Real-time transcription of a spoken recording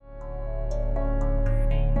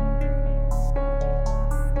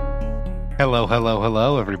Hello, hello,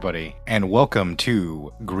 hello, everybody, and welcome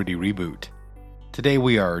to REboot. Today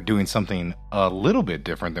we are doing something a little bit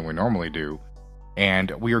different than we normally do, and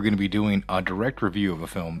we are going to be doing a direct review of a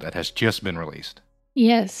film that has just been released.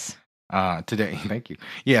 Yes. Today, thank you.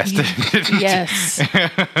 Yes. Yes.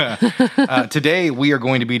 Today we are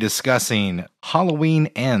going to be discussing Halloween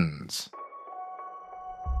Ends.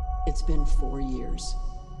 It's been 4 years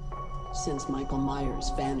since Michael Myers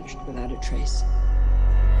vanished without a trace.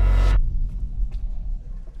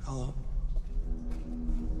 Hello?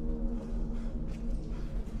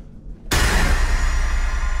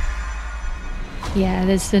 Yeah,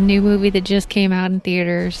 this is a new movie that just came out in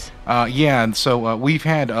theaters. And so we've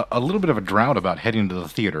had a little bit of a drought about heading to the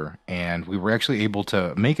theater, and we were actually able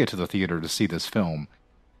to make it to the theater to see this film.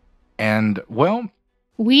 And, well,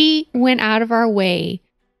 We went out of our way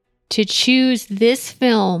to choose this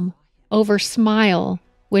film over Smile,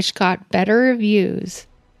 which got better reviews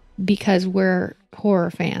because we're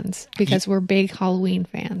horror fans, because we're big Halloween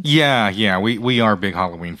fans. Yeah, we are big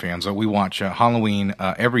Halloween fans. We watch Halloween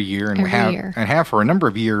every year, and have for a number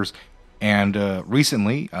of years. And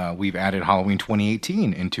recently, we've added Halloween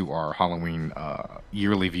 2018 into our Halloween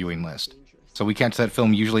yearly viewing list. So we catch that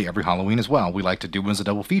film usually every Halloween as well. We like to do it as a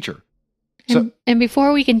double feature. And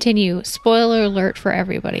before we continue, spoiler alert for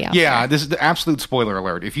everybody out there. Yeah, this is the absolute spoiler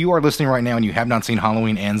alert. If you are listening right now and you have not seen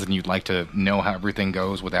Halloween Ends and you'd like to know how everything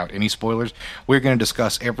goes without any spoilers, we're going to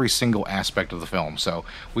discuss every single aspect of the film. So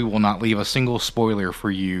we will not leave a single spoiler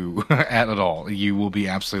for you at all. You will be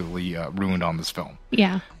absolutely ruined on this film.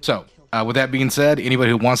 Yeah. So with that being said,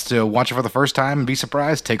 anybody who wants to watch it for the first time and be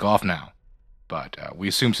surprised, take off now. But we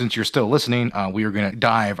assume since you're still listening, we are going to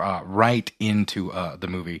dive right into the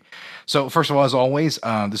movie. So first of all, as always,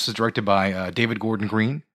 this is directed by David Gordon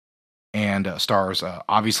Green and stars,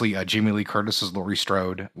 obviously, Jamie Lee Curtis as Laurie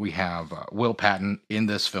Strode. We have Will Patton in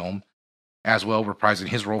this film as well, reprising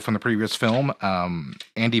his role from the previous film.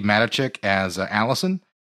 Andy Matichik as Allison.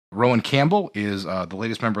 Rowan Campbell is the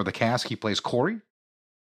latest member of the cast. He plays Corey.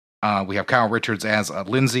 We have Kyle Richards as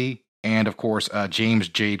Lindsay. And, of course, James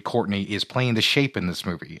Jade Courtney is playing the Shape in this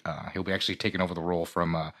movie. He'll be actually taking over the role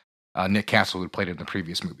from Nick Castle, who played it in the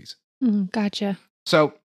previous movies. Gotcha.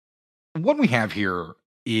 So, what we have here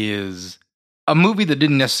is a movie that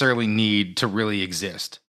didn't necessarily need to really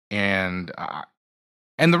exist. And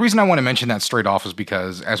the reason I want to mention that straight off is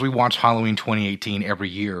because as we watch Halloween 2018 every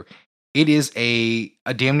year, it is a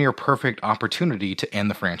damn near perfect opportunity to end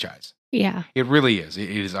the franchise. Yeah. It really is. It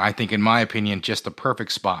is, I think, in my opinion, just the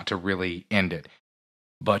perfect spot to really end it.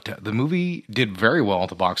 But the movie did very well at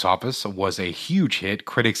the box office, was a huge hit.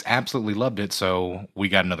 Critics absolutely loved it, so we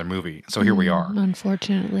got another movie. So here we are.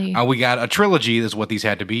 Unfortunately. We got a trilogy, is what these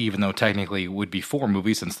had to be, even though technically it would be 4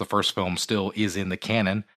 movies since the first film still is in the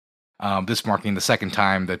canon. This marking the second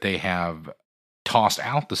time that they have tossed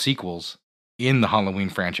out the sequels in the Halloween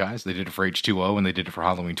franchise. They did it for H2O, and they did it for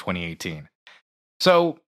Halloween 2018.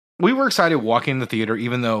 So we were excited walking in the theater,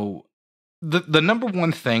 even though the number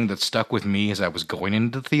one thing that stuck with me as I was going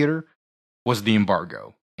into the theater was the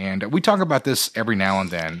embargo. And we talk about this every now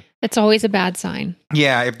and then. It's always a bad sign.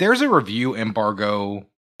 Yeah, if there's a review embargo,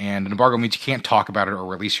 and an embargo means you can't talk about it or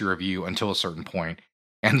release your review until a certain point,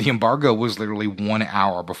 and the embargo was literally 1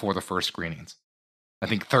 hour before the first screenings. I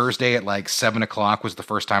think Thursday at like 7 o'clock was the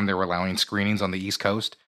first time they were allowing screenings on the East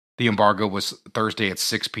Coast. The embargo was Thursday at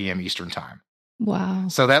 6 p.m. Eastern time. Wow.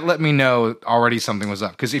 So that let me know already something was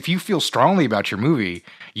up. Because if you feel strongly about your movie,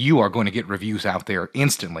 you are going to get reviews out there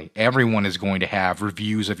instantly. Everyone is going to have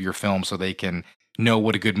reviews of your film so they can know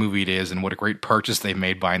what a good movie it is and what a great purchase they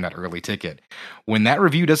made buying that early ticket. When that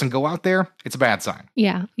review doesn't go out there, it's a bad sign.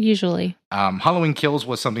 Yeah, usually. Halloween Kills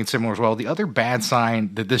was something similar as well. The other bad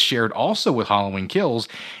sign that this shared also with Halloween Kills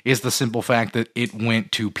is the simple fact that it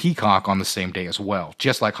went to Peacock on the same day as well,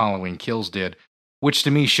 just like Halloween Kills did, which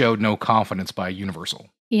to me showed no confidence by Universal.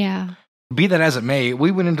 Yeah. Be that as it may,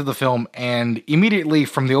 we went into the film and immediately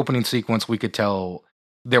from the opening sequence, we could tell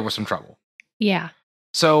there was some trouble. Yeah.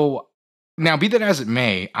 So now, be that as it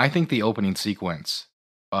may, I think the opening sequence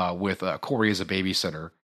with Corey as a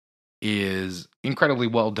babysitter is incredibly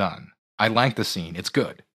well done. I like the scene. It's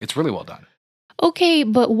good. It's really well done. Okay,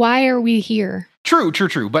 but why are we here? True.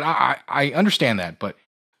 But I understand that, but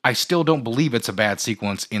I still don't believe it's a bad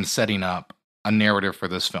sequence in setting up a narrative for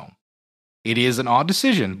this film. It is an odd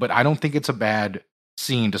decision, but I don't think it's a bad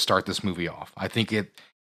scene to start this movie off. I think it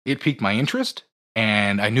piqued my interest,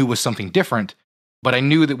 and I knew it was something different, but I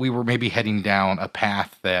knew that we were maybe heading down a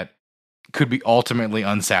path that could be ultimately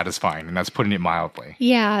unsatisfying, and that's putting it mildly.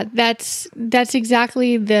 Yeah, that's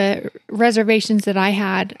exactly the reservations that I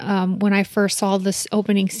had when I first saw this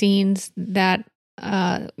opening scenes, that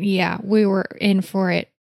yeah, we were in for it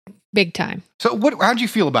big time. So how'd you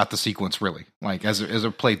feel about the sequence, really? Like, as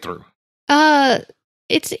it played through?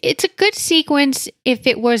 It's a good sequence if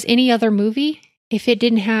it was any other movie. If it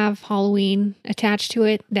didn't have Halloween attached to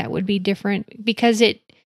it, that would be different, because it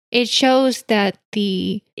shows that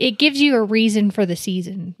it gives you a reason for the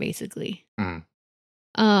season, basically.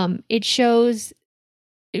 It shows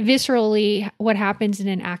viscerally what happens in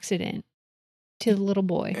an accident to the little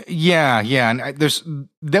boy. Yeah, and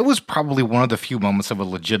that was probably one of the few moments of a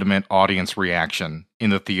legitimate audience reaction in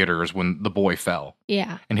the theaters when the boy fell.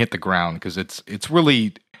 Yeah, and hit the ground, because it's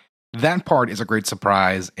really, that part is a great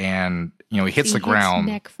surprise, and he hits the ground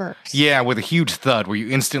neck first. Yeah, with a huge thud where you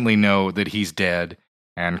instantly know that he's dead,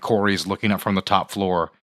 and Corey's looking up from the top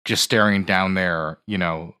floor, just staring down there.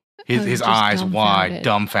 His eyes wide,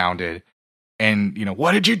 dumbfounded, and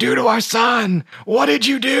what did you do to our son? What did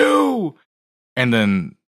you do? And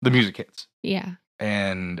then the music hits. Yeah.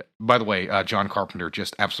 And by the way, John Carpenter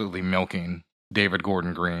just absolutely milking David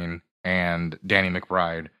Gordon Green and Danny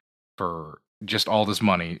McBride for just all this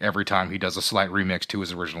money every time he does a slight remix to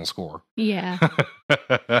his original score. Yeah.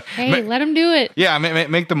 Hey, let him do it. Yeah,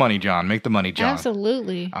 make the money, John. Make the money, John.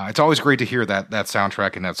 Absolutely. It's always great to hear that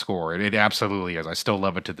soundtrack and that score. It absolutely is. I still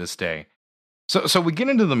love it to this day. So we get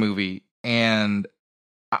into the movie, and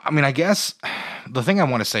I guess the thing I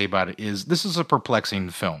want to say about it is this is a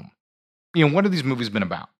perplexing film. What have these movies been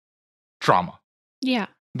about? Trauma. Yeah.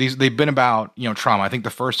 They've been about, trauma. I think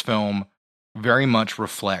the first film very much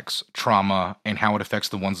reflects trauma and how it affects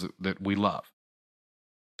the ones that we love,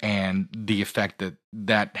 and the effect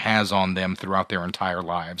that has on them throughout their entire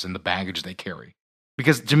lives and the baggage they carry.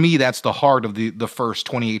 Because to me, that's the heart of the first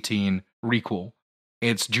 2018 requel.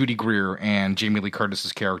 It's Judy Greer and Jamie Lee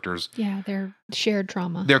Curtis's characters. Yeah, their shared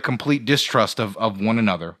trauma. Their complete distrust of one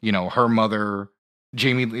another. Her mother,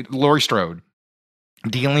 Laurie Strode,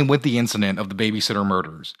 dealing with the incident of the babysitter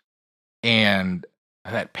murders, and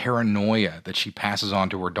that paranoia that she passes on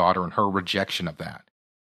to her daughter and her rejection of that,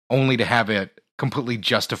 only to have it completely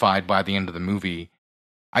justified by the end of the movie.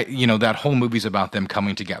 That whole movie's about them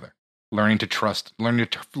coming together, learning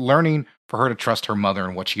for her to trust her mother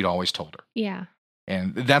and what she'd always told her. Yeah.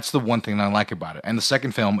 And that's the one thing I like about it. And the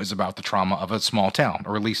second film is about the trauma of a small town,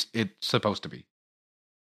 or at least it's supposed to be.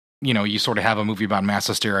 You sort of have a movie about mass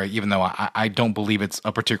hysteria, even though I don't believe it's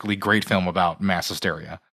a particularly great film about mass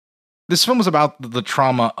hysteria. This film is about the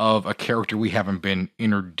trauma of a character we haven't been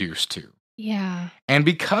introduced to. Yeah. And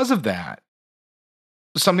because of that,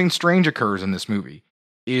 something strange occurs in this movie.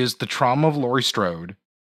 Is the trauma of Laurie Strode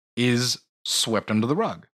is swept under the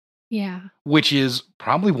rug. Yeah. Which is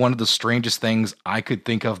probably one of the strangest things I could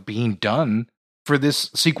think of being done for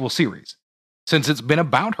this sequel series, since it's been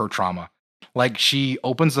about her trauma. Like, she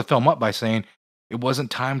opens the film up by saying, "It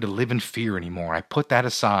wasn't time to live in fear anymore. I put that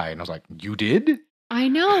aside." And I was like, you did? I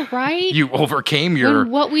know, right? You overcame your...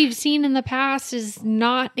 When what we've seen in the past is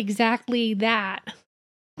not exactly that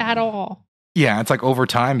at all. Yeah, it's like over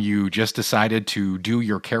time, you just decided to do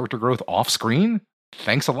your character growth off screen.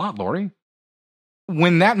 Thanks a lot, Laurie.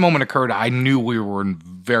 When that moment occurred, I knew we were in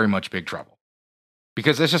very much big trouble,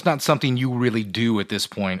 because that's just not something you really do at this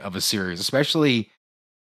point of a series, especially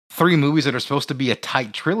 3 movies that are supposed to be a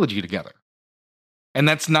tight trilogy together. And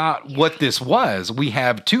that's not what this was. We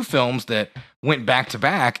have 2 films that went back to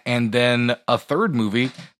back, and then a third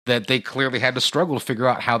movie that they clearly had to struggle to figure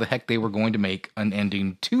out how the heck they were going to make an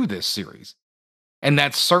ending to this series. And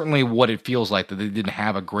that's certainly what it feels like, that they didn't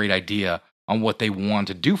have a great idea on what they wanted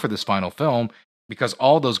to do for this final film, because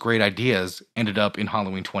all those great ideas ended up in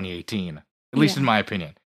Halloween 2018, at least in my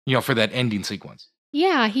opinion, for that ending sequence.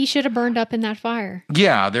 Yeah, he should have burned up in that fire.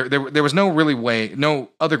 Yeah, there was no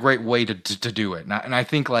other great way to do it. And I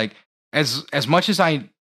think, like, as much as I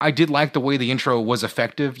did like the way the intro was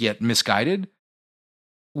effective yet misguided,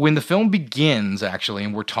 when the film begins, actually,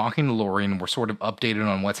 and we're talking to Laurie and we're sort of updated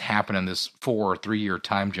on what's happened in this 4 or 3 year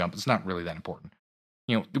time jump, it's not really that important.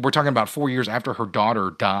 We're talking about 4 years after her daughter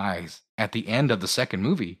dies at the end of the second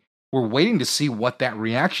movie. We're waiting to see what that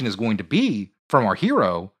reaction is going to be from our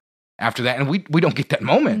hero after that. And we don't get that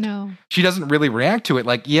moment. No. She doesn't really react to it.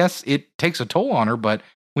 Like, yes, it takes a toll on her, but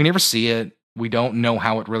we never see it. We don't know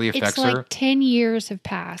how it really affects her. It's like 10 years have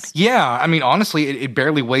passed. Yeah. I mean, honestly, it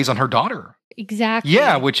barely weighs on her daughter. Exactly.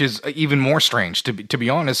 Yeah, which is even more strange, to be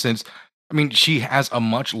honest, since, I mean, she has a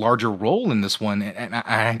much larger role in this one. And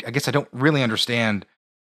I guess I don't really understand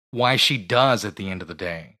why she does at the end of the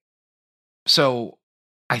day. So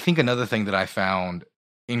I think another thing that I found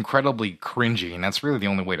incredibly cringy, and that's really the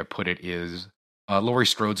only way to put it, is Laurie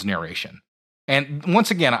Strode's narration. And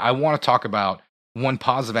once again, I want to talk about one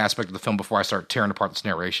positive aspect of the film before I start tearing apart this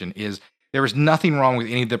narration, is There is nothing wrong with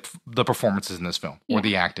any of the performances in this film or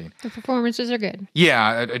the acting. The performances are good.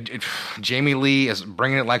 Yeah, Jamie Lee is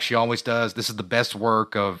bringing it like she always does. This is the best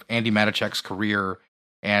work of Andy Matichek's career,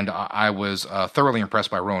 and I was thoroughly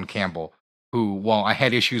impressed by Rowan Campbell, who, while I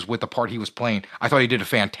had issues with the part he was playing, I thought he did a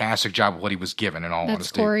fantastic job of what he was given, in all honesty.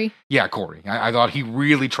 That's Corey? Yeah, Corey. I thought he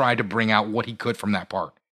really tried to bring out what he could from that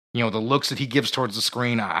part. You know, the looks that he gives towards the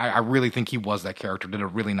screen, I really think he was that character, did a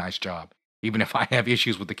really nice job, even if I have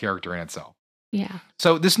issues with the character in itself. Yeah.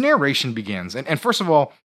 So this narration begins, and first of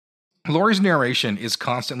all, Laurie's narration is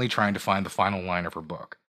constantly trying to find the final line of her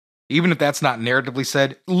book. Even if that's not narratively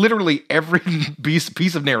said, literally every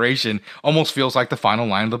piece of narration almost feels like the final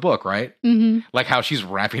line of the book, right? Mm-hmm. Like how she's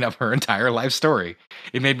wrapping up her entire life story.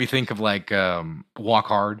 It made me think of like Walk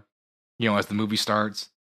Hard, you know, as the movie starts.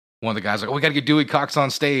 One of the guys like, oh, we got to get Dewey Cox on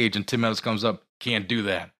stage. And Tim Meadows comes up, can't do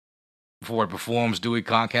that. Before he performs, Dewey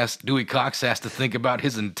Cox has to think about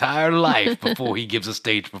his entire life before he gives a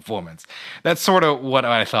stage performance. That's sort of what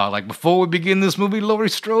I thought. Like, before we begin this movie,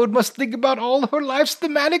 Laurie Strode must think about all her life's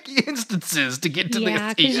thematic instances to get to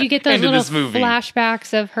the because you get those end of little this movie.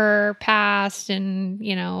 flashbacks of her past and,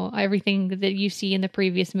 you know, everything that you see in the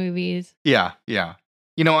previous movies. Yeah.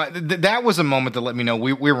 You know, that was a moment that let me know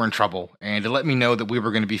we were in trouble, and to let me know that we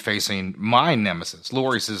were going to be facing my nemesis.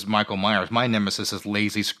 Laurie's is Michael Myers. My nemesis is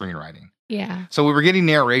lazy screenwriting. Yeah. So we were getting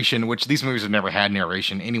narration, which these movies have never had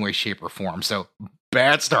narration in any way, shape, or form. So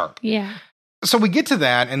bad start. Yeah. So we get to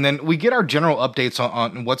that, and then we get our general updates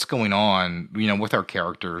on what's going on, you know, with our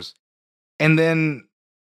characters. And then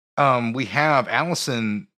we have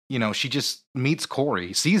Allison, you know, she just meets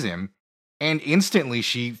Corey, sees him, and instantly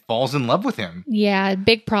she falls in love with him. Yeah, a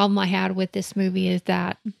big problem I had with this movie is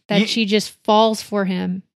that she just falls for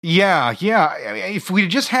him. Yeah. I mean, if we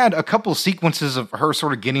just had a couple sequences of her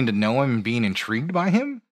sort of getting to know him and being intrigued by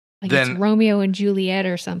him, like then it's Romeo and Juliet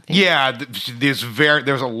or something. Yeah, there's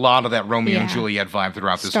a lot of that Romeo and Juliet vibe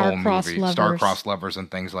throughout this whole movie. Star-crossed lovers and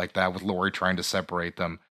things like that, with Laurie trying to separate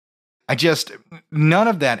them. None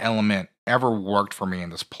of that element ever worked for me in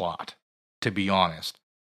this plot, to be honest.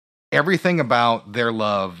 Everything about their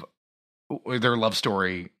love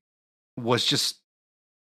story was just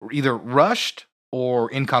either rushed or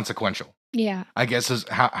inconsequential. Yeah. I guess is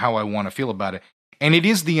how I want to feel about it. And it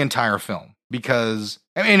is the entire film, because,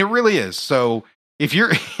 I mean, it really is. So if you're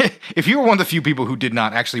one of the few people who did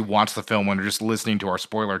not actually watch the film and are just listening to our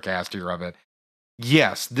spoiler cast here of it,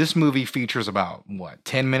 yes, this movie features about,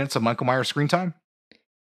 10 minutes of Michael Myers screen time?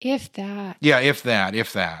 If that. Yeah, if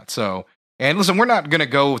that. So, and listen, we're not going to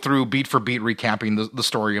go through beat for beat recapping the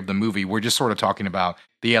story of the movie. We're just sort of talking about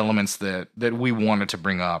the elements that we wanted to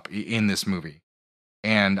bring up in this movie.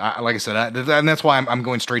 And like I said, and that's why I'm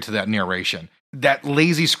going straight to that narration. That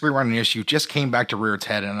lazy screenwriting issue just came back to rear its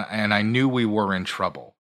head, and I knew we were in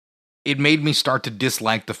trouble. It made me start to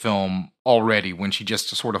dislike the film already when she just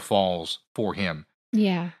sort of falls for him.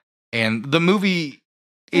 Yeah. And the movie...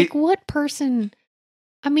 what person...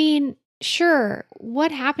 I mean, sure,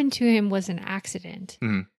 what happened to him was an accident.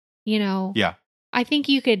 Mm-hmm. You know? Yeah. I think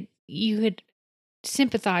you could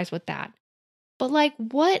sympathize with that. But, like,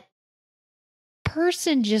 what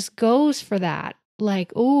person just goes for that?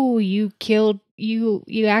 Like, oh, you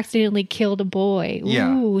accidentally killed a boy. Ooh,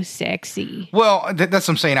 yeah. Sexy. Well, that's what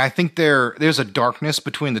I'm saying. I think there's a darkness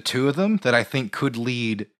between the two of them that I think could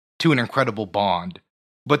lead to an incredible bond.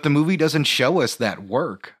 But the movie doesn't show us that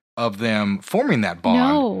work of them forming that bond.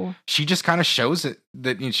 No. She just kind of shows it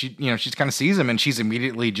that she kind of sees him and she's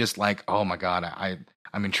immediately just like, oh my God,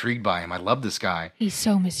 I'm intrigued by him. I love this guy. He's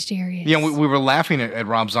so mysterious. You know, we were laughing at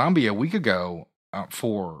Rob Zombie a week ago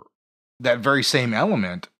for that very same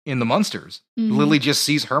element in The Munsters. Mm-hmm. Lily just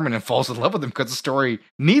sees Herman and falls in love with him because the story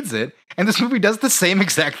needs it. And this movie does the same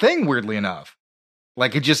exact thing, weirdly enough.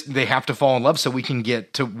 Like, they have to fall in love so we can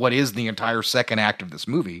get to what is the entire second act of this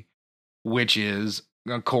movie, which is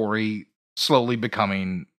Corey slowly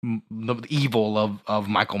becoming the evil of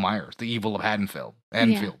Michael Myers, the evil of Haddonfield.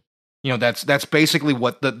 Yeah. You know, that's basically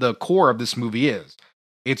what the core of this movie is.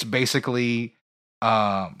 It's basically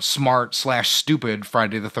smart/stupid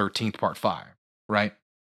Friday the 13th Part 5, right?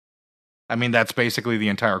 I mean, that's basically the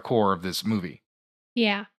entire core of this movie.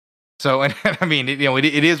 Yeah. So, and I mean,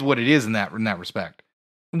 it is what it is in that respect.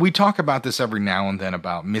 We talk about this every now and then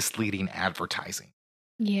about misleading advertising.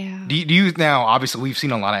 Yeah. Do you now? Obviously, we've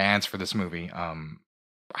seen a lot of ads for this movie.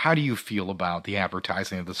 How do you feel about the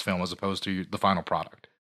advertising of this film as opposed to the final product?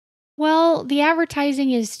 Well, the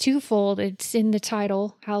advertising is twofold. It's in the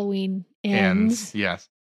title, Halloween Ends. Yes.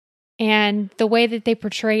 And the way that they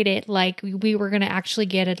portrayed it, like we were going to actually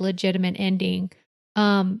get a legitimate ending.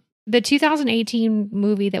 the 2018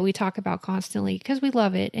 movie that we talk about constantly because we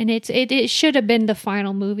love it, and it should have been the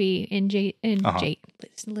final movie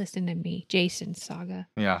listen to me, Jason's saga.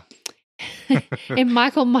 Yeah. In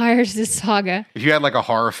Michael Myers' saga. If you had like a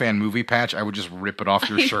horror fan movie patch, I would just rip it off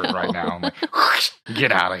your shirt right now. I'm like,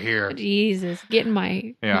 get out of here. Jesus, getting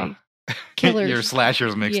my killers. Your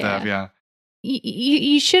slashers mixed up, yeah.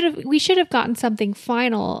 We should have gotten something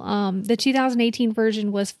final. The 2018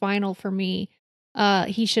 version was final for me.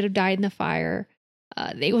 He should have died in the fire.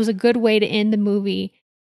 It was a good way to end the movie.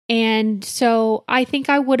 And so I think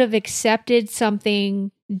I would have accepted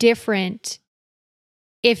something different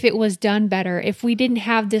if it was done better. If we didn't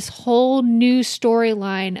have this whole new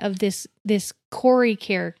storyline of this Corey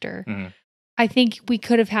character, I think we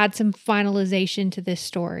could have had some finalization to this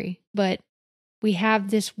story. But we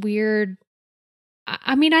have this weird,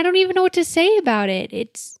 I mean, I don't even know what to say about it.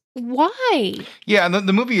 It's why? Yeah,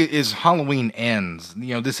 the movie is Halloween Ends.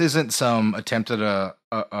 You know, this isn't some attempt at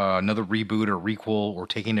another reboot or requel or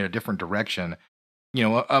taking it a different direction. You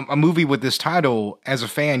know, a movie with this title, as a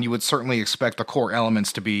fan, you would certainly expect the core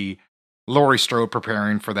elements to be Laurie Strode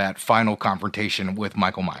preparing for that final confrontation with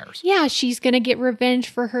Michael Myers. Yeah, she's going to get revenge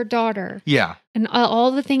for her daughter. Yeah. And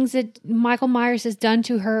all the things that Michael Myers has done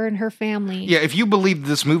to her and her family. Yeah, if you believe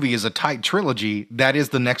this movie is a tight trilogy, that is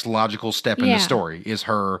the next logical step in the story, is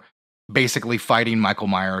her basically fighting Michael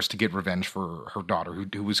Myers to get revenge for her daughter,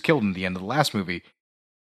 who was killed in the end of the last movie.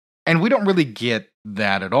 And we don't really get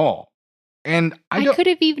that at all. And I could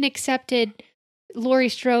have even accepted Laurie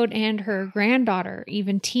Strode and her granddaughter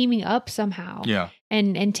even teaming up somehow. Yeah.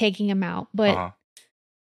 And taking him out. But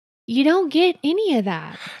you don't get any of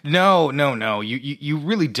that. No. You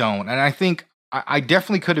really don't. And I think I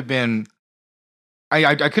definitely could have been,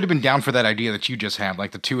 I could have been down for that idea that you just had,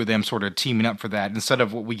 like the two of them sort of teaming up for that, instead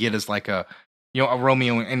of what we get as like a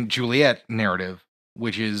Romeo and Juliet narrative,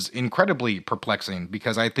 which is incredibly perplexing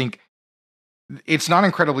because I think it's not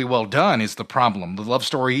incredibly well done is the problem. The love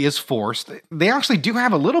story is forced. They actually do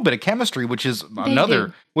have a little bit of chemistry, which is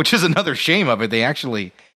another shame of it. They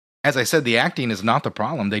actually, as I said, the acting is not the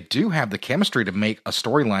problem. They do have the chemistry to make a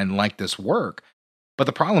storyline like this work. But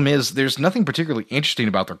the problem is there's nothing particularly interesting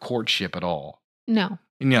about their courtship at all. No,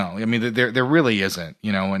 I mean, there really isn't,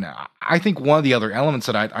 and I think one of the other elements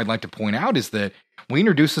that I'd like to point out is that we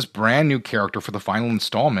introduce this brand new character for the final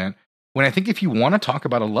installment, when I think if you want to talk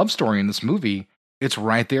about a love story in this movie, it's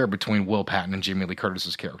right there between Will Patton and Jamie Lee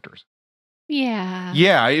Curtis's characters. Yeah.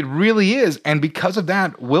 Yeah, it really is. And because of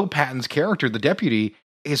that, Will Patton's character, the deputy,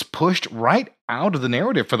 is pushed right out of the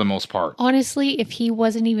narrative for the most part. Honestly, if he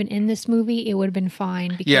wasn't even in this movie, it would have been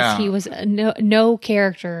fine because he was no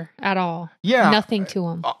character at all. Yeah. Nothing to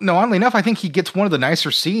him. No, oddly enough, I think he gets one of the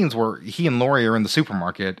nicer scenes where he and Laurie are in the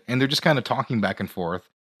supermarket and they're just kind of talking back and forth.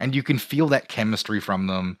 And you can feel that chemistry from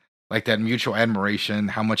them, like that mutual admiration,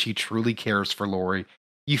 how much he truly cares for Laurie.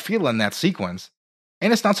 You feel in that sequence.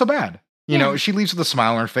 And it's not so bad. You know, she leaves with a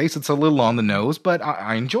smile on her face. It's a little on the nose, but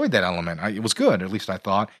I enjoyed that element. It was good, at least I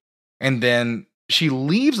thought. And then she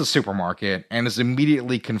leaves the supermarket and is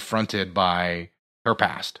immediately confronted by her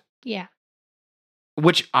past. Yeah.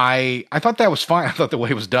 Which I thought that was fine. I thought the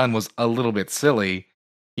way it was done was a little bit silly.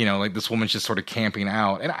 Like this woman's just sort of camping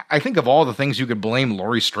out. And I think of all the things you could blame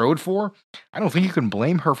Laurie Strode for, I don't think you can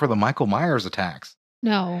blame her for the Michael Myers attacks.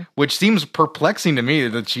 No. Which seems perplexing to me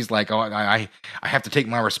that she's like, oh, I have to take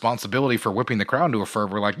my responsibility for whipping the crowd into a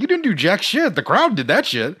fervor. Like, you didn't do jack shit. The crowd did that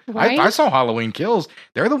shit. Right? I saw Halloween Kills.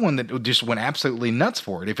 They're the one that just went absolutely nuts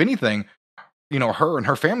for it. If anything, her and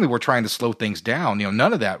her family were trying to slow things down.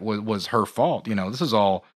 None of that was her fault. This is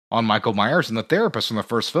all on Michael Myers and the therapist from the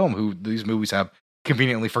first film, who these movies have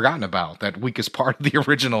conveniently forgotten about. That weakest part of the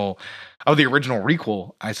original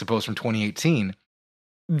requel, I suppose, from 2018.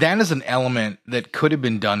 That is an element that could have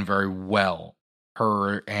been done very well.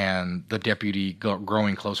 Her and the deputy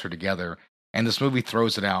growing closer together, and this movie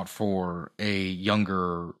throws it out for a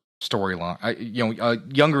younger storyline,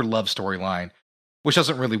 a younger love storyline, which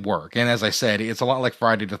doesn't really work. And as I said, it's a lot like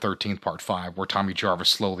Friday the 13th Part 5, where Tommy Jarvis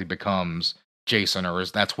slowly becomes Jason, or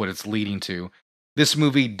that's what it's leading to. This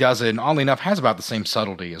movie doesn't, oddly enough, has about the same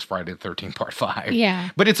subtlety as Friday the 13th Part 5.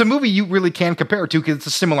 Yeah. But it's a movie you really can compare it to because it's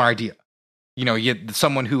a similar idea. Yet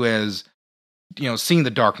someone who has, seen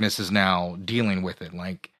the darkness is now dealing with it.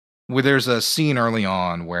 Like, where there's a scene early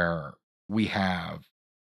on where we have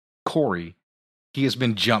Corey. He has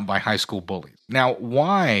been jumped by high school bullies. Now,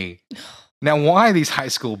 why these high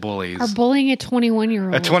school bullies are bullying a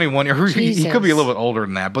 21-year-old? A 21-year-old. He could be a little bit older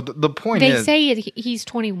than that. But the point is, they say he's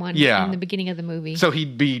 21 in the beginning of the movie. So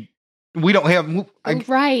he'd be. We don't have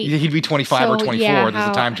right. He'd be 25 or 24. There's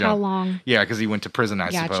a time jump. How long? Yeah, because he went to prison,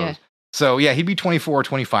 I suppose. So yeah, he'd be 24 or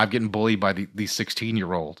 25 getting bullied by these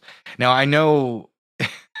 16-year-olds. Now I know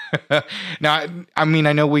now I mean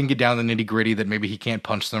I know we can get down to the nitty-gritty that maybe he can't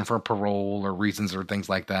punch them for parole or reasons or things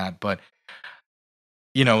like that, but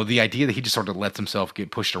the idea that he just sort of lets himself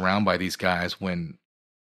get pushed around by these guys when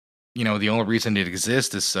the only reason it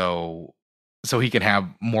exists is so he can have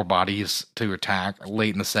more bodies to attack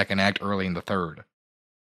late in the second act, early in the third.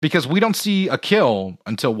 Because we don't see a kill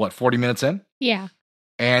until 40 minutes in? Yeah.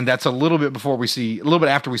 And that's a little bit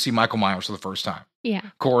after we see Michael Myers for the first time. Yeah.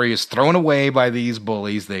 Corey is thrown away by these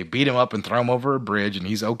bullies. They beat him up and throw him over a bridge, and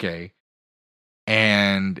he's okay.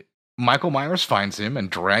 And Michael Myers finds him and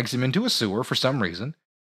drags him into a sewer for some reason.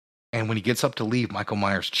 And when he gets up to leave, Michael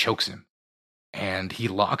Myers chokes him. And he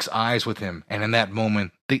locks eyes with him. And in that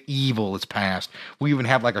moment, the evil is past. We even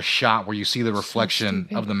have like a shot where you see the reflection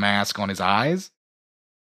of the mask on his eyes.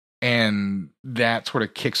 And that sort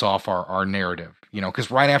of kicks off our narrative,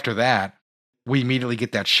 because right after that, we immediately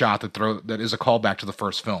get that shot that is a callback to the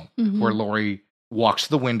first film, where Laurie walks to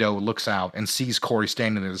the window, looks out, and sees Corey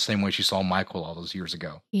standing there the same way she saw Michael all those years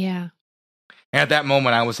ago. Yeah. And at that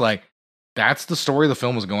moment, I was like, that's the story the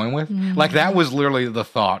film was going with? Like, that was literally the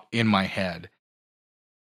thought in my head.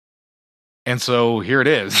 And so here it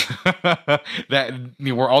is. That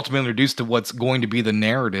we're ultimately introduced to what's going to be the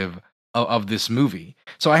narrative of this movie.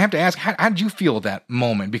 So I have to ask, how did you feel at that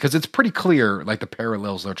moment? Because it's pretty clear, like, the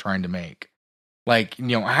parallels they're trying to make. Like,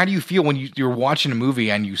 how do you feel when you're watching a movie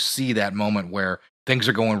and you see that moment where things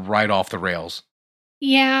are going right off the rails?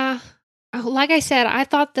 Yeah. Like I said, I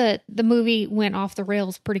thought that the movie went off the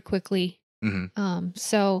rails pretty quickly.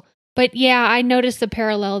 But yeah, I noticed the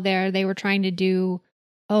parallel there. They were trying to do,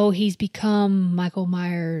 he's become Michael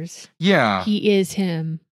Myers. Yeah. He is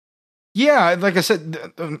him. Yeah, like I said,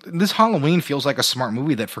 this Halloween feels like a smart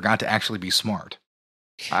movie that forgot to actually be smart.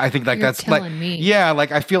 I think that's like, me. Yeah,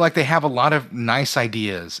 like I feel like they have a lot of nice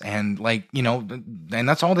ideas and like, and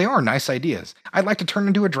that's all they are, nice ideas. I'd like to turn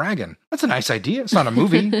into a dragon. That's a nice idea. It's not a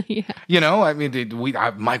movie. Yeah. I mean,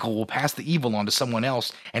 Michael will pass the evil on to someone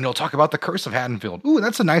else and he'll talk about the curse of Haddonfield. Ooh,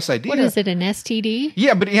 that's a nice idea. What is it, an STD?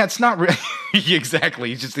 Yeah, but it's not really.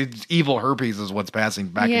 Exactly. It's evil herpes is what's passing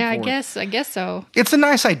back and forth. Yeah, I guess so. It's a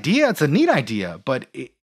nice idea. It's a neat idea, but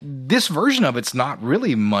this version of it's not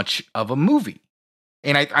really much of a movie.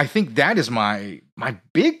 And I think that is my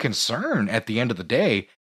big concern at the end of the day.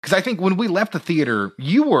 Because I think when we left the theater,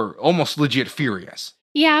 you were almost legit furious.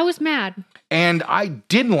 Yeah, I was mad. And I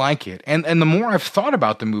didn't like it. And the more I've thought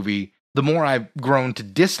about the movie, the more I've grown to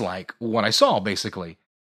dislike what I saw, basically.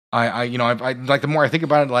 I like, the more I think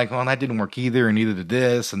about it, like, well, that didn't work either, and neither did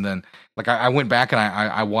this. And then, like, I went back and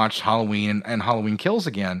I watched Halloween and Halloween Kills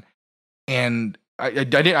again. And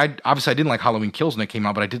I obviously I didn't like Halloween Kills when it came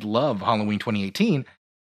out, but I did love Halloween 2018.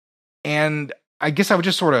 And I guess I was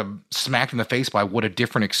just sort of smacked in the face by what a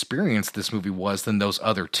different experience this movie was than those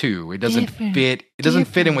other two. It doesn't fit. It doesn't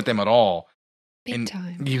fit in with them at all. Big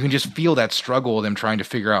time. You can just feel that struggle of them trying to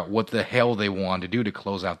figure out what the hell they want to do to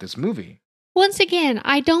close out this movie. Once again,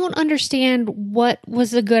 I don't understand what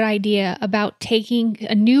was a good idea about taking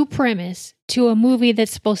a new premise to a movie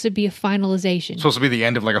that's supposed to be a finalization. Supposed to be the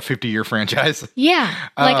end of like a 50-year franchise. Yeah.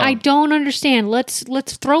 Like, I don't understand. Let's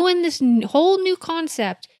throw in this whole new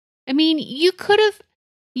concept. I mean, you could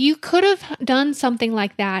have done something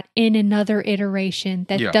like that in another iteration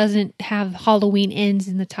that doesn't have Halloween Ends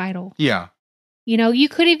in the title. Yeah. You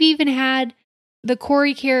could have even had the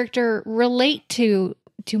Corey character relate to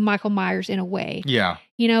Michael Myers in a way. Yeah.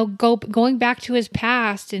 Going back to his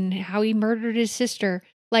past and how he murdered his sister.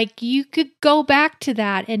 Like, you could go back to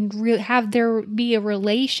that and have there be a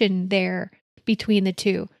relation there between the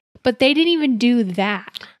two. But they didn't even do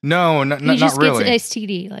that. No, not really. He just gets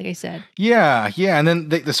STD, like I said. Yeah. And then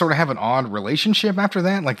they sort of have an odd relationship after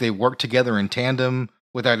that. Like, they work together in tandem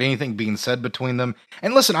without anything being said between them.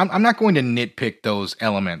 And listen, I'm not going to nitpick those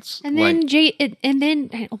elements. And then then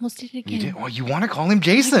I almost did it again. You want to call him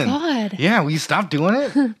Jason? Oh my God. Yeah, will you stop doing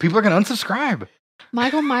it? People are going to unsubscribe.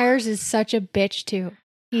 Michael Myers is such a bitch too.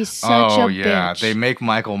 He's such a bitch. They make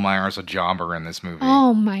Michael Myers a jobber in this movie.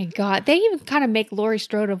 Oh my God. They even kind of make Laurie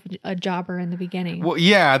Strode a jobber in the beginning. Well,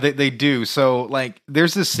 yeah, they do. So, like,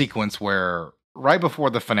 there's this sequence where right before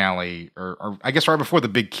the finale, or I guess right before the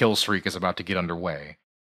big kill streak is about to get underway,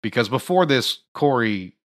 because before this,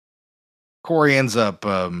 Corey ends up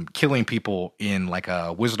killing people in like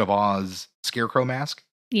a Wizard of Oz scarecrow mask.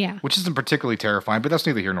 Yeah. Which isn't particularly terrifying, but that's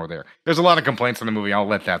neither here nor there. There's a lot of complaints in the movie. I'll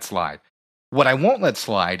let that slide. What I won't let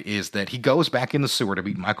slide is that he goes back in the sewer to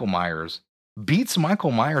beat Michael Myers, beats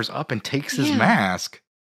Michael Myers up and takes his mask,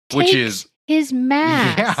 which is His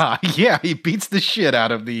mask. Yeah, he beats the shit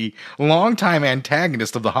out of the longtime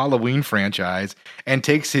antagonist of the Halloween franchise and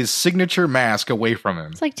takes his signature mask away from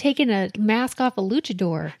him. It's like taking a mask off a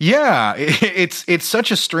luchador. Yeah, it's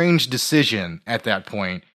such a strange decision at that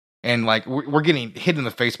point. And like we're getting hit in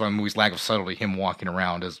the face by the movie's lack of subtlety, him walking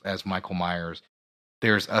around as Michael Myers.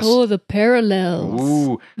 There's the parallels.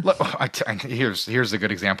 Ooh, look, here's a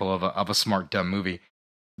good example of a smart dumb movie.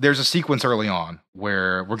 There's a sequence early on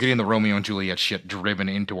where we're getting the Romeo and Juliet shit driven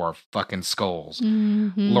into our fucking skulls.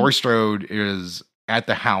 Mm-hmm. Laurie Strode is at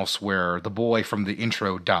the house where the boy from the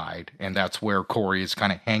intro died, and that's where Corey is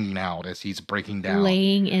kind of hanging out as he's breaking down.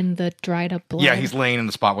 Laying in the dried up blood. Yeah, he's laying in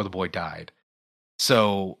the spot where the boy died.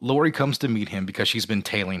 So Laurie comes to meet him because she's been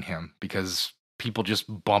tailing him because people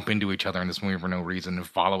just bump into each other in this movie for no reason and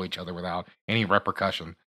follow each other without any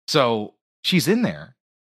repercussion. So she's in there,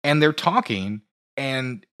 and they're talking.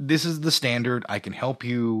 And this is the standard. I can help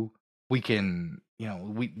you. We can,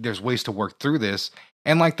 there's ways to work through this.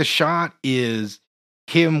 And like the shot is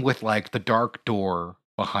him with like the dark door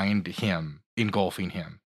behind him, engulfing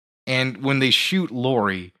him. And when they shoot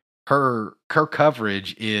Laurie, her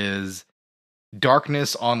coverage is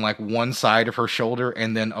darkness on like one side of her shoulder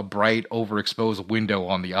and then a bright overexposed window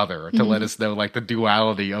on the other to let us know like the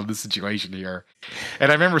duality of the situation here.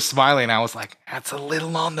 And I remember smiling. I was like, that's a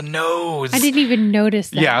little on the nose. I didn't even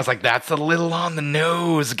notice that. Yeah, I was like, that's a little on the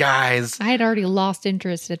nose, guys. I had already lost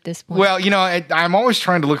interest at this point. Well, I'm always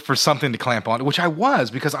trying to look for something to clamp on, which I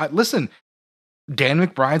was, because listen, Dan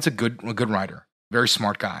McBride's a good writer, very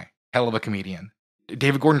smart guy, hell of a comedian.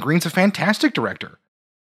 David Gordon Green's a fantastic director.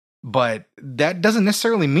 But that doesn't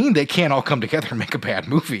necessarily mean they can't all come together and make a bad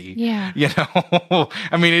movie. Yeah.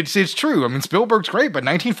 I mean, it's true. I mean, Spielberg's great, but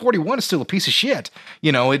 1941 is still a piece of shit.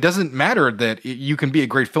 It doesn't matter that you can be a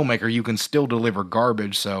great filmmaker. You can still deliver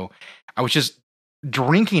garbage. So I was just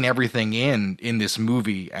drinking everything in this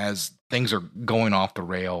movie as things are going off the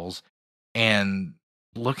rails and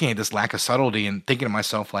looking at this lack of subtlety and thinking to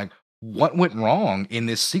myself, like, what went wrong in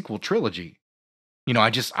this sequel trilogy?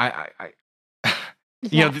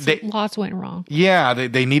 Lots went wrong. Yeah,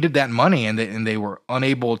 they needed that money, and they were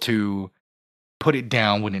unable to put it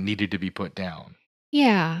down when it needed to be put down.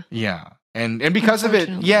 Yeah. Yeah, and because of it,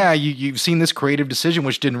 yeah, you've seen this creative decision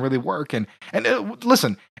which didn't really work. And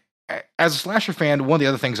listen, as a slasher fan, one of the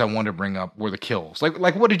other things I wanted to bring up were the kills.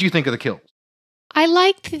 Like what did you think of the kills? I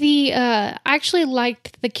liked I actually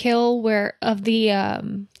liked the kill of the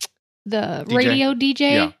DJ? Radio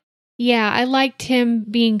DJ. Yeah, I liked him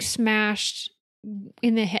being smashed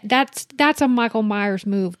in the head. That's a Michael Myers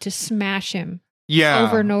move, to smash him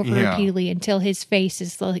over and over repeatedly until his face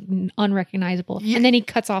is like unrecognizable, and then he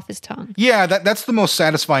cuts off his tongue. Yeah, that's the most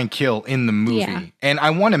satisfying kill in the movie, and I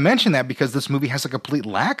want to mention that because this movie has a complete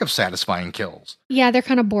lack of satisfying kills. Yeah, they're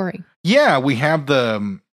kind of boring. Yeah, we have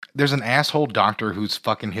there's an asshole doctor who's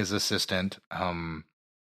fucking his assistant, and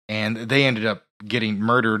they ended up getting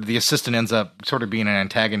murdered. The assistant ends up sort of being an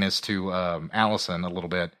antagonist to Allison a little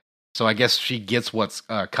bit. So I guess she gets what's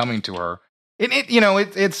coming to her.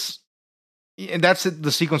 That's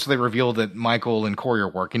the sequence where they reveal that Michael and Corey are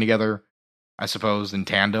working together, I suppose, in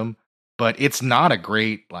tandem. But it's not a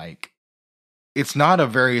great, it's not a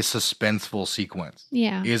very suspenseful sequence.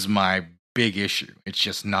 Yeah. Is my big issue. It's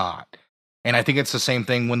just not. And I think it's the same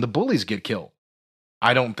thing when the bullies get killed.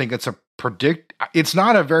 I don't think it's it's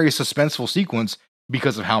not a very suspenseful sequence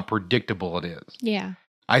because of how predictable it is. Yeah.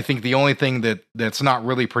 I think the only thing that's not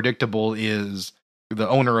really predictable is the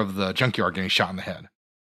owner of the junkyard getting shot in the head.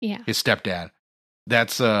 Yeah. His stepdad.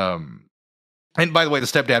 That's and by the way, the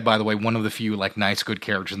stepdad, one of the few nice, good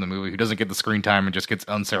characters in the movie who doesn't get the screen time and just gets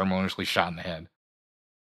unceremoniously shot in the head.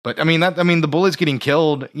 But the bullies getting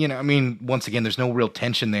killed, once again, there's no real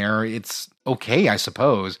tension there. It's okay, I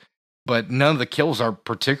suppose. But none of the kills are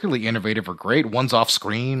particularly innovative or great. One's off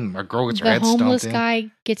screen. A girl gets her head stomped in. The homeless guy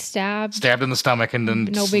gets stabbed in the stomach and then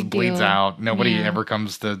bleeds out. Nobody ever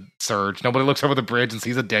comes to search. Nobody looks over the bridge and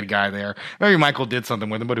sees a dead guy there. Maybe Michael did something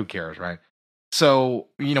with him, but who cares, right? So,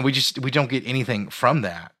 we don't get anything from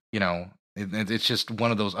that. It's just one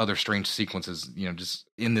of those other strange sequences, just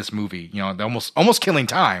in this movie. Almost killing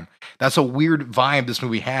time. That's a weird vibe this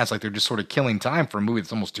movie has. Like they're just sort of killing time for a movie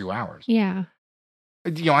that's almost 2 hours. Yeah.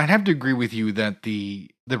 I'd have to agree with you that the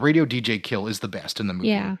radio DJ kill is the best in the movie.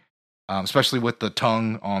 Yeah. Especially with the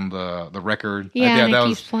tongue on the record. Yeah, that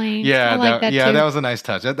was playing. Yeah, that was a nice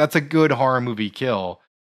touch. That's a good horror movie kill.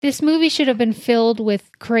 This movie should have been filled with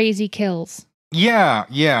crazy kills.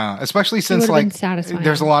 Yeah. Especially since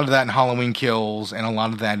there's a lot of that in Halloween Kills and a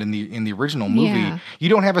lot of that in the original movie. Yeah. You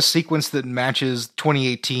don't have a sequence that matches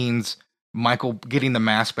 2018's Michael getting the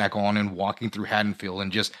mask back on and walking through Haddonfield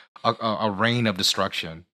and just a rain of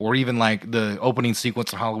destruction, or even like the opening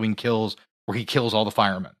sequence of Halloween Kills where he kills all the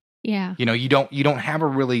firemen. Yeah. You know, you don't have a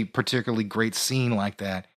really particularly great scene like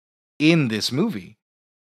that in this movie.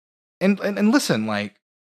 And listen, like,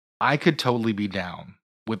 I could totally be down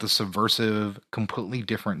with a subversive, completely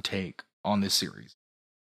different take on this series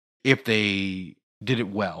if they did it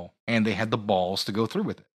well and they had the balls to go through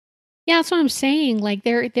with it. Yeah, that's what I'm saying. Like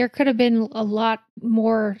there could have been a lot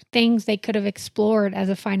more things they could have explored as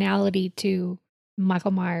a finality to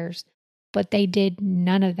Michael Myers, but they did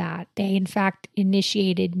none of that. They in fact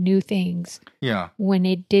initiated new things. Yeah. When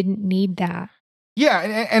it didn't need that. Yeah,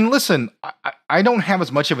 and listen, I don't have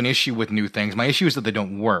as much of an issue with new things. My issue is that they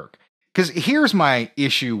don't work. Because here's my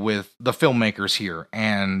issue with the filmmakers here,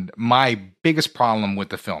 and my biggest problem with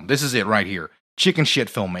the film. This is it right here. Chicken shit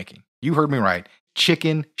filmmaking. You heard me right.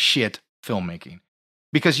 Chicken shit filmmaking.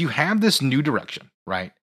 Because you have this new direction,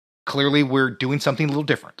 right? Clearly, we're doing something a little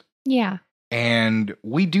different. Yeah. And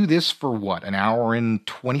we do this for what? An hour and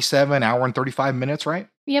 27, hour and 35 minutes, right?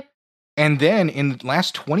 Yep. And then in the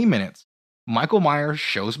last 20 minutes, Michael Myers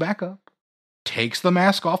shows back up, takes the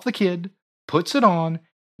mask off the kid, puts it on.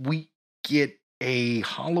 We get a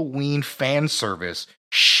Halloween fan service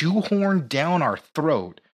shoehorned down our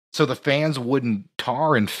throat so the fans wouldn't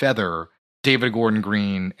tar and feather David Gordon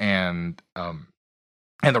Green and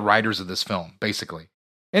the writers of this film, basically.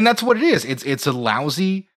 And that's what it is. It's a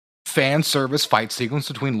lousy fan service fight sequence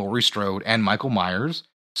between Laurie Strode and Michael Myers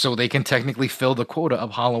so they can technically fill the quota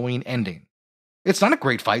of Halloween ending. It's not a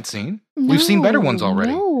great fight scene. We've seen better ones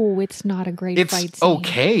already. No, it's not a great fight scene. It's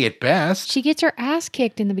okay at best. She gets her ass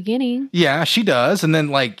kicked in the beginning. Yeah, she does. And then,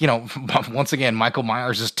 like, you know, once again, Michael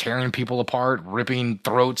Myers is tearing people apart, ripping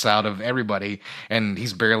throats out of everybody. And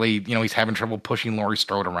he's barely, you know, he's having trouble pushing Laurie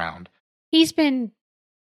Strode around. He's been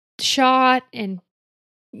shot and,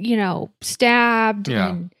 you know, stabbed. Yeah.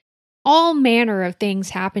 And all manner of things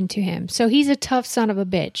happen to him. So he's a tough son of a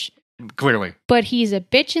bitch. Clearly. But he's a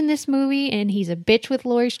bitch in this movie, and he's a bitch with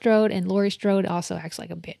Laurie Strode, and Laurie Strode also acts like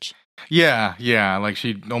a bitch. Yeah. Like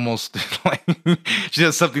she almost, like, she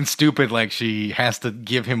does something stupid, like she has to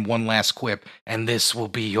give him one last quip, and this will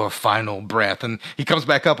be your final breath. And he comes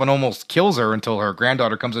back up and almost kills her until her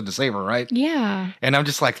granddaughter comes in to save her, right? Yeah. And I'm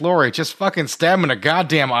just like, Laurie, just fucking stab him in a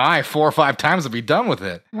goddamn eye 4 or 5 times to be done with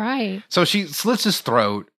it. Right. So she slits his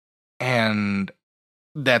throat, and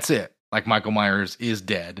that's it. Like, Michael Myers is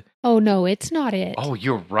dead. Oh, no, it's not it. Oh,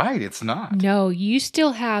 you're right. It's not. No, you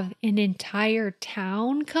still have an entire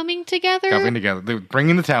town coming together. They're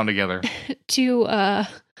bringing the town together.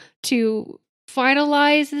 to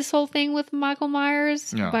finalize this whole thing with Michael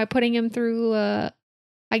Myers by putting him through,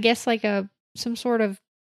 I guess, like some sort of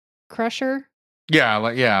crusher.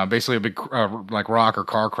 Yeah, basically a big like rock or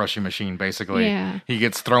car crushing machine. Basically, yeah. He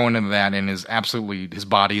gets thrown into that, and his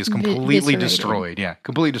body is completely destroyed. Yeah,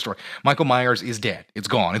 completely destroyed. Michael Myers is dead. It's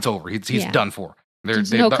gone. It's over. He's done for.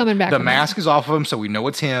 There's no coming back. The mask is off of him, so we know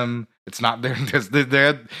it's him. It's not there.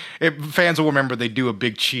 Fans will remember they do a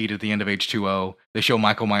big cheat at the end of H2O. They show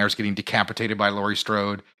Michael Myers getting decapitated by Laurie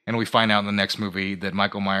Strode, and we find out in the next movie that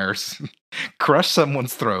Michael Myers crushed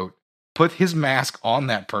someone's throat, put his mask on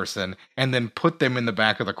that person, and then put them in the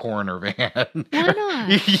back of the coroner van. Why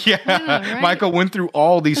not? Yeah. Why not, right? Michael went through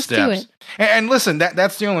all these Let's steps. And listen,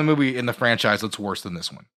 that's the only movie in the franchise that's worse than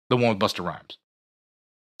this one. The one with Busta Rhymes.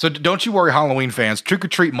 So don't you worry, Halloween fans. Trick or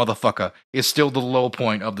Treat, motherfucker, is still the low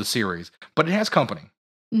point of the series. But it has company.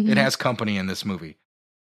 Mm-hmm. It has company in this movie.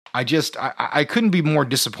 I couldn't be more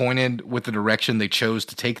disappointed with the direction they chose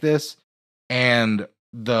to take this. And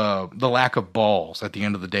the lack of balls at the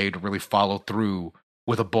end of the day to really follow through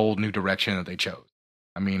with a bold new direction that they chose.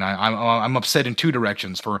 I mean, I'm upset in 2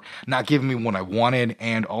 directions for not giving me what I wanted,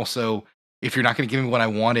 and also if you're not going to give me what I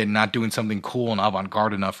wanted, not doing something cool and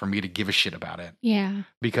avant-garde enough for me to give a shit about it. Yeah.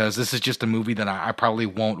 Because this is just a movie that I probably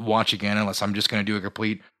won't watch again unless I'm just going to do a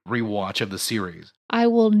complete rewatch of the series. I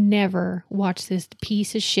will never watch this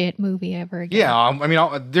piece of shit movie ever again. Yeah, I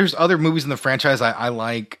mean, there's other movies in the franchise I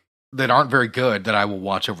like that aren't very good that I will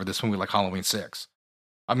watch over this movie, like Halloween 6.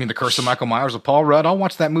 I mean, The Curse of Michael Myers with Paul Rudd, I'll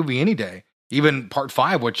watch that movie any day. Even Part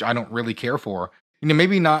 5, which I don't really care for. You know,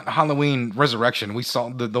 maybe not Halloween Resurrection. We saw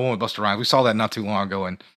the one with Busta Rhymes. We saw that not too long ago,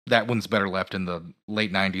 and that one's better left in the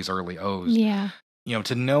late 90s, early O's. Yeah. You know,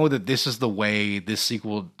 to know that this is the way this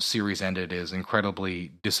sequel series ended is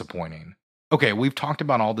incredibly disappointing. Okay, we've talked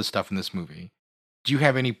about all this stuff in this movie. Do you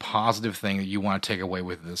have any positive thing that you want to take away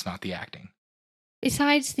with it that's not the acting?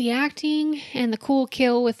 Besides the acting and the cool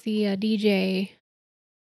kill with the DJ,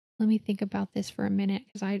 let me think about this for a minute,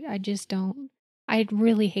 because I just don't. I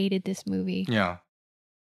really hated this movie. Yeah.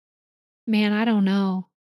 Man, I don't know.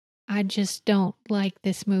 I just don't like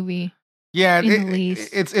this movie. Yeah, In the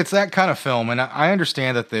least. it's that kind of film, and I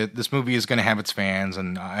understand that this movie is going to have its fans,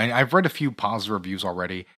 and I've read a few positive reviews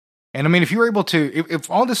already. And I mean, if you were able to, if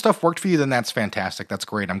all this stuff worked for you, then that's fantastic. That's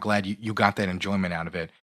great. I'm glad you got that enjoyment out of it.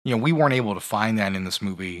 You know, we weren't able to find that in this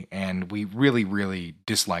movie, and we really, really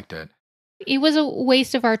disliked it. It was a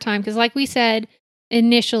waste of our time because, like we said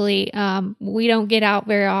initially, we don't get out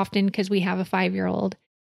very often because we have a 5-year-old.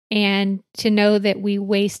 And to know that we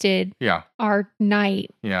wasted our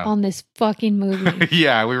night on this fucking movie.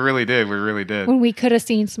 Yeah, we really did. We really did. When we could have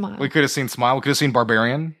seen Smile. We could have seen Smile. We could have seen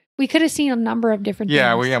Barbarian. We could have seen a number of different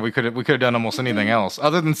things. We could have done almost anything else.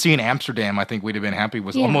 Other than seeing Amsterdam, I think we'd have been happy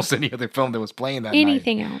with almost any other film that was playing that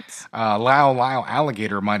anything night. else. Lyle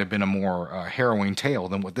Alligator might have been a more harrowing tale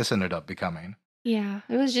than what this ended up becoming. Yeah,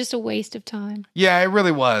 it was just a waste of time. Yeah, it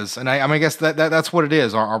really was. And I mean, I guess that's what it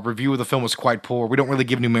is. Our review of the film was quite poor. We don't really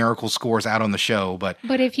give numerical scores out on the show, but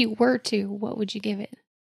if you were to, what would you give it?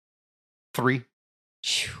 3.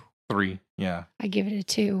 Whew. 3, yeah. I give it a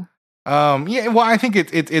 2. Yeah, well, I think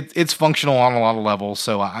it's functional on a lot of levels,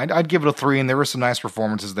 so I'd give it a 3, and there were some nice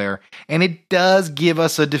performances there. And it does give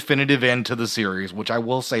us a definitive end to the series, which I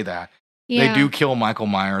will say that. Yeah. They do kill Michael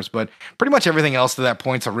Myers, but pretty much everything else to that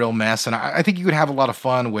point's a real mess. And I think you could have a lot of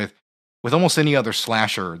fun with almost any other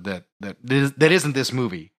slasher that isn't this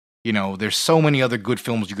movie. You know, there's so many other good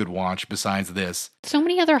films you could watch besides this. So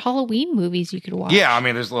many other Halloween movies you could watch. Yeah, I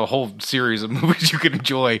mean, there's a whole series of movies you could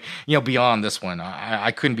enjoy, you know, beyond this one.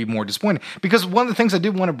 I couldn't be more disappointed. Because one of the things I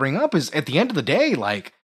did want to bring up is, at the end of the day,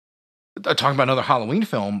 like, talking about another Halloween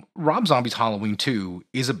film, Rob Zombie's Halloween 2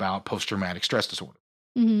 is about post-traumatic stress disorder.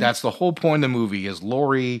 Mm-hmm. That's the whole point of the movie, is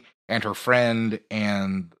Laurie and her friend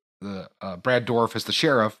and the Brad Dourif as the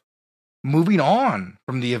sheriff moving on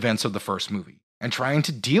from the events of the first movie and trying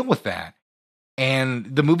to deal with that.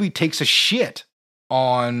 And the movie takes a shit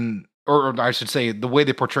on, or I should say, the way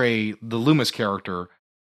they portray the Loomis character,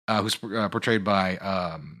 who's portrayed by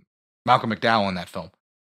Malcolm McDowell in that film.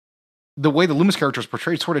 The way the Loomis character is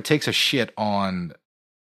portrayed sort of takes a shit on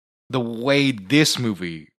the way this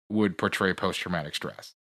movie would portray post-traumatic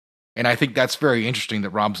stress. And I think that's very interesting that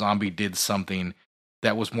Rob Zombie did something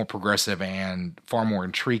that was more progressive and far more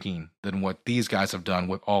intriguing than what these guys have done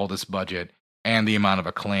with all this budget and the amount of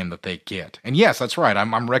acclaim that they get. And yes, that's right.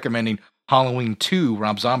 I'm recommending Halloween 2,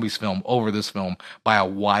 Rob Zombie's film, over this film by a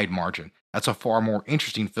wide margin. That's a far more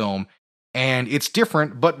interesting film, and it's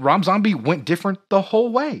different, but Rob Zombie went different the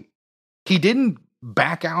whole way. He didn't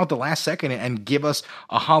back out the last second and give us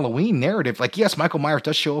a Halloween narrative. Like, yes, Michael Myers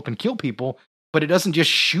does show up and kill people, but it doesn't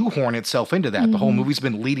just shoehorn itself into that. Mm-hmm. The whole movie's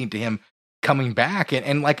been leading to him coming back.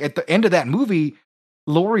 And like at the end of that movie,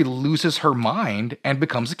 Laurie loses her mind and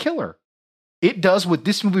becomes a killer. It does what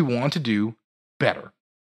this movie wanted to do better.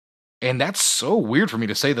 And that's so weird for me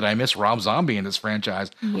to say that I miss Rob Zombie in this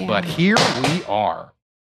franchise, but here we are.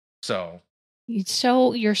 So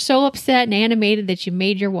you're so upset and animated that you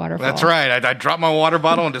made your waterfall. That's right. I dropped my water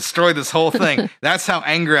bottle and destroyed this whole thing. That's how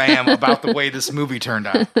angry I am about the way this movie turned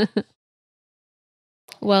out.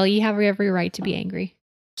 Well, you have every right to be angry.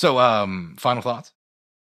 So, final thoughts?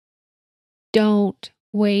 Don't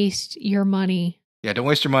waste your money. Yeah, don't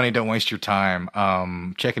waste your money. Don't waste your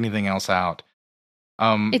time. Check anything else out.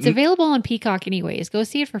 It's available on Peacock anyways. Go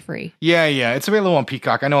see it for free. Yeah. It's available on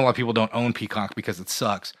Peacock. I know a lot of people don't own Peacock because it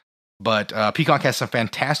sucks. But Peacock has some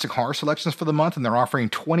fantastic horror selections for the month, and they're offering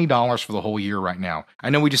 $20 for the whole year right now. I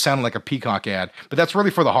know we just sounded like a Peacock ad, but that's really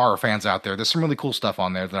for the horror fans out there. There's some really cool stuff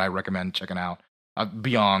on there that I recommend checking out.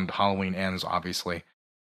 Beyond Halloween Ends, obviously.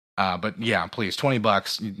 But yeah, please,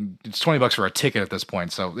 $20. It's $20 for a ticket at this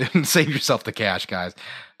point, so save yourself the cash, guys.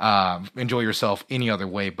 Enjoy yourself any other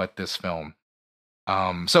way but this film.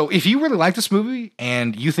 So if you really like this movie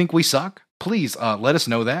and you think we suck, please let us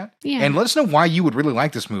know that. Yeah. And let us know why you would really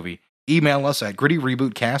like this movie. Email us at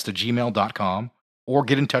grittyrebootcast@gmail.com or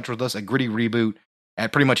get in touch with us at grittyreboot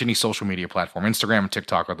at pretty much any social media platform. Instagram and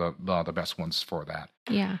TikTok are the best ones for that.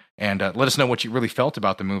 Yeah. And let us know what you really felt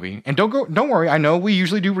about the movie. And don't worry, I know we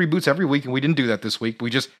usually do reboots every week, and we didn't do that this week. We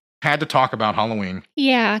just had to talk about Halloween.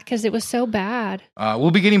 Yeah, because it was so bad. We'll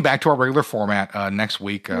be getting back to our regular format next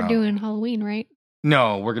week. We're doing Halloween, right?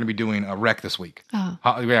 No, we're going to be doing a Rec this week. Oh.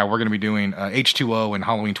 Yeah, we're going to be doing H2O and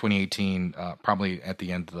Halloween 2018 probably at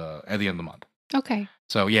the end of the month. Okay.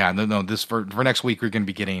 So yeah, no, this for next week we're going to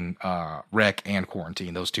be getting Rec and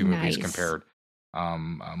Quarantine, those two movies compared.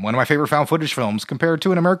 One of my favorite found footage films compared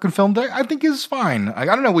to an American film that I think is fine. I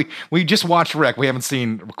don't know. We just watched Rec. We haven't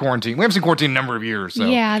seen Quarantine. We haven't seen Quarantine in a number of years. So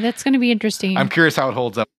yeah, that's going to be interesting. I'm curious how it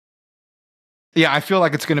holds up. Yeah, I feel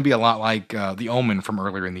like it's going to be a lot like The Omen from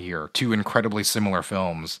earlier in the year. Two incredibly similar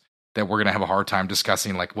films that we're gonna have a hard time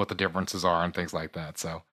discussing like what the differences are and things like that.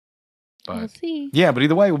 So, but We'll see. yeah, but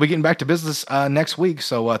either way, we'll be getting back to business next week.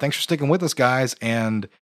 So thanks for sticking with us, guys, and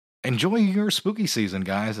enjoy your spooky season,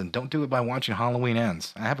 guys. And don't do it by watching Halloween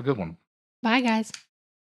Ends. Have a good one. Bye, guys.